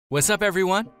What's up,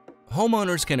 everyone?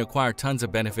 Homeowners can acquire tons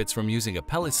of benefits from using a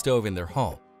pellet stove in their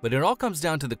home, but it all comes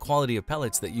down to the quality of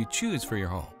pellets that you choose for your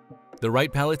home. The right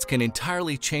pellets can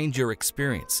entirely change your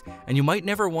experience, and you might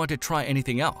never want to try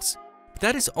anything else. But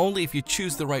that is only if you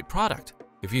choose the right product.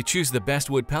 If you choose the best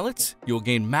wood pellets, you'll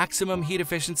gain maximum heat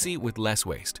efficiency with less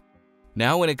waste.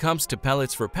 Now, when it comes to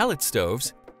pellets for pellet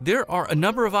stoves, there are a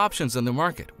number of options on the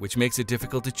market, which makes it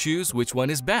difficult to choose which one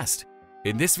is best.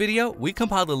 In this video, we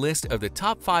compiled a list of the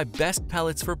top 5 best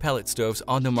pellets for pellet stoves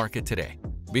on the market today.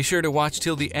 Be sure to watch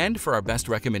till the end for our best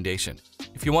recommendation.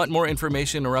 If you want more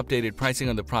information or updated pricing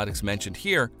on the products mentioned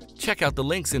here, check out the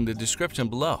links in the description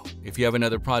below. If you have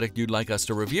another product you'd like us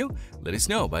to review, let us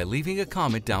know by leaving a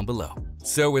comment down below.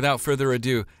 So without further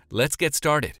ado, let's get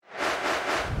started.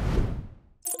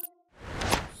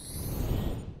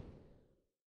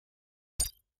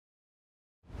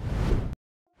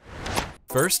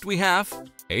 First, we have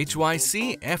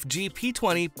HYC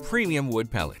FG-P20 Premium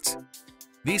Wood Pellets.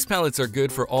 These pellets are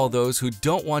good for all those who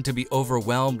don't want to be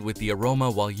overwhelmed with the aroma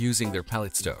while using their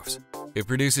pellet stoves. It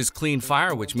produces clean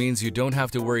fire, which means you don't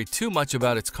have to worry too much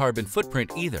about its carbon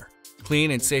footprint either.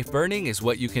 Clean and safe burning is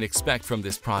what you can expect from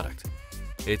this product.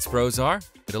 Its pros are,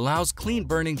 it allows clean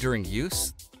burning during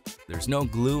use, there's no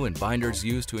glue and binders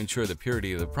used to ensure the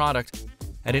purity of the product,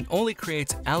 and it only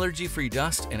creates allergy-free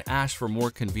dust and ash for more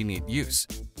convenient use.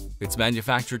 It's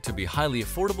manufactured to be highly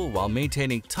affordable while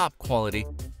maintaining top quality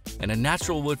and a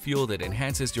natural wood fuel that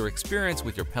enhances your experience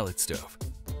with your pellet stove.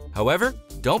 However,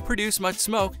 don't produce much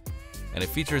smoke, and it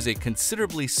features a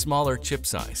considerably smaller chip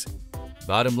size.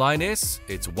 Bottom line is,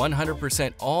 it's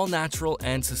 100% all natural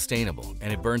and sustainable,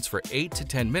 and it burns for 8 to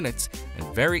 10 minutes and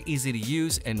very easy to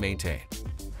use and maintain.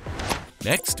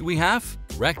 Next, we have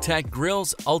Rectech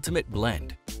Grill's Ultimate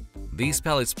Blend. These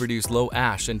pellets produce low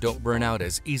ash and don't burn out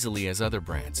as easily as other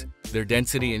brands. Their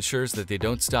density ensures that they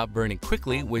don't stop burning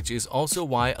quickly, which is also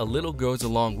why a little goes a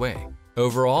long way.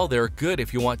 Overall, they're good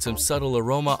if you want some subtle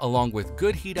aroma along with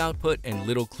good heat output and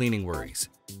little cleaning worries.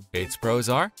 Its pros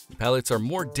are, pellets are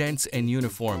more dense and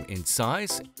uniform in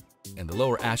size, and the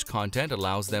lower ash content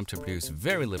allows them to produce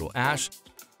very little ash,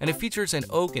 and it features an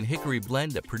oak and hickory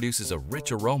blend that produces a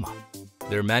rich aroma.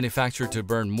 They're manufactured to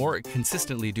burn more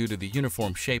consistently due to the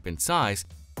uniform shape and size,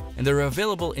 and they're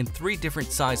available in 3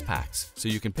 different size packs, so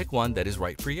you can pick one that is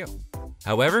right for you.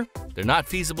 However, they're not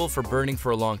feasible for burning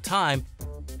for a long time,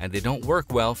 and they don't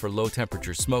work well for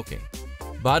low-temperature smoking.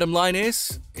 Bottom line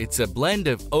is, it's a blend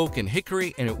of oak and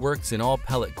hickory, and it works in all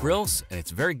pellet grills, and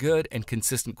it's very good and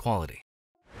consistent quality.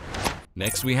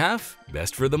 Next, we have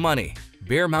Best for the Money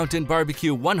Bear Mountain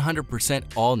Barbecue 100%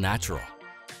 All Natural.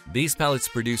 These pellets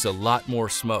produce a lot more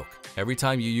smoke. Every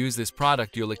time you use this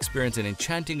product, you'll experience an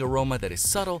enchanting aroma that is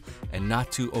subtle and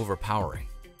not too overpowering.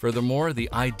 Furthermore, the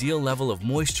ideal level of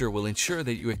moisture will ensure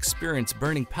that you experience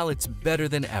burning pellets better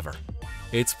than ever.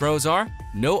 Its pros are,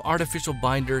 no artificial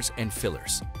binders and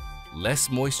fillers. Less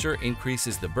moisture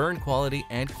increases the burn quality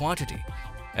and quantity,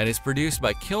 and is produced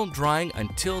by kiln drying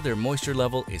until their moisture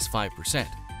level is 5%.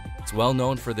 It's well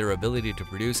known for their ability to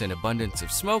produce an abundance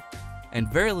of smoke, and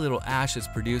very little ash is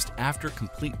produced after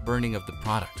complete burning of the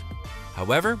product.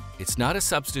 However, it's not a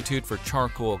substitute for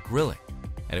charcoal grilling,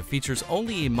 and it features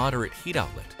only a moderate heat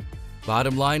outlet.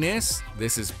 Bottom line is,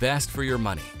 this is best for your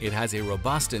money. It has a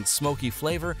robust and smoky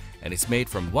flavor, and it's made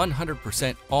from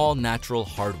 100% all-natural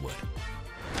hardwood.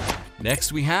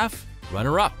 Next, we have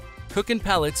runner-up, Cookin'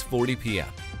 Pellets 40 PM.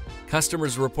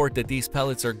 Customers report that these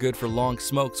pellets are good for long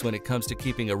smokes when it comes to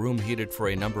keeping a room heated for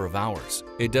a number of hours.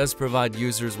 It does provide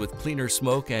users with cleaner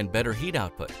smoke and better heat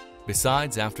output.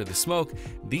 Besides, after the smoke,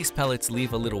 these pellets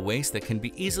leave a little waste that can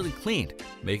be easily cleaned,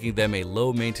 making them a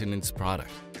low-maintenance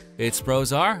product. Its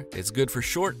pros are, it's good for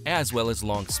short as well as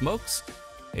long smokes,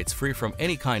 it's free from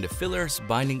any kind of fillers,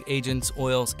 binding agents,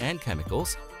 oils, and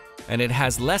chemicals, and it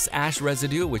has less ash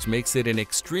residue, which makes it an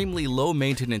extremely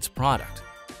low-maintenance product.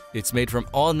 It's made from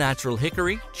all-natural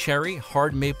hickory, cherry,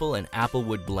 hard maple, and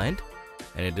applewood blend,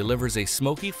 and it delivers a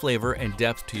smoky flavor and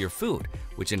depth to your food,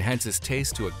 which enhances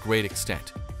taste to a great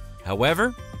extent.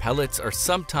 However, pellets are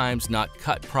sometimes not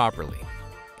cut properly,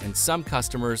 and some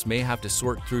customers may have to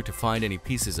sort through to find any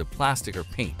pieces of plastic or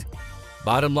paint.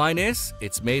 Bottom line is,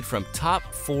 it's made from top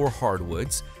 4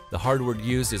 hardwoods. The hardwood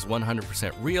used is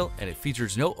 100% real, and it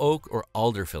features no oak or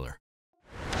alder filler.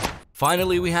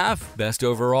 Finally, we have Best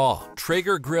Overall,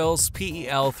 Traeger Grill's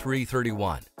PEL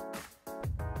 331.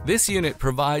 This unit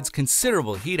provides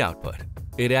considerable heat output.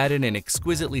 It added an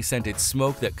exquisitely scented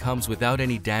smoke that comes without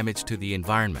any damage to the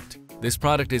environment. This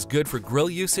product is good for grill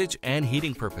usage and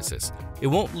heating purposes. It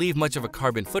won't leave much of a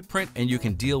carbon footprint, and you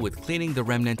can deal with cleaning the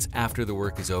remnants after the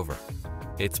work is over.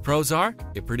 Its pros are,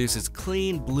 it produces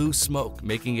clean blue smoke,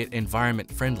 making it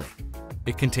environment friendly.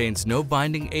 It contains no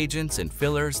binding agents and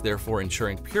fillers, therefore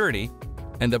ensuring purity,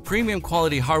 and the premium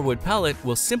quality hardwood pellet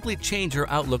will simply change your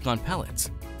outlook on pellets.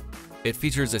 It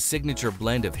features a signature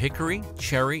blend of hickory,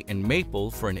 cherry, and maple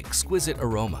for an exquisite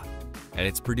aroma, and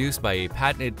it's produced by a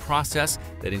patented process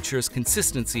that ensures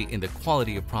consistency in the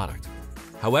quality of product.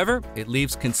 However, it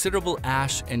leaves considerable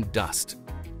ash and dust,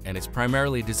 and it's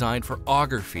primarily designed for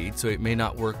auger feed, so it may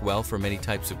not work well for many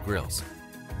types of grills.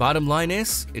 Bottom line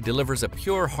is, it delivers a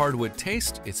pure hardwood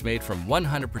taste, it's made from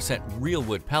 100% real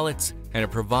wood pellets, and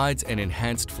it provides an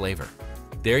enhanced flavor.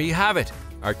 There you have it,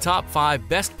 our top 5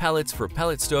 best pellets for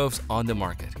pellet stoves on the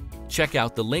market. Check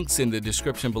out the links in the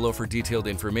description below for detailed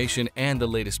information and the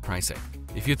latest pricing.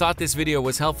 If you thought this video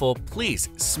was helpful, please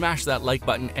smash that like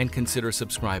button and consider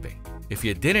subscribing. If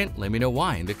you didn't, let me know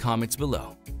why in the comments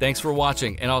below. Thanks for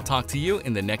watching, and I'll talk to you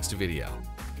in the next video.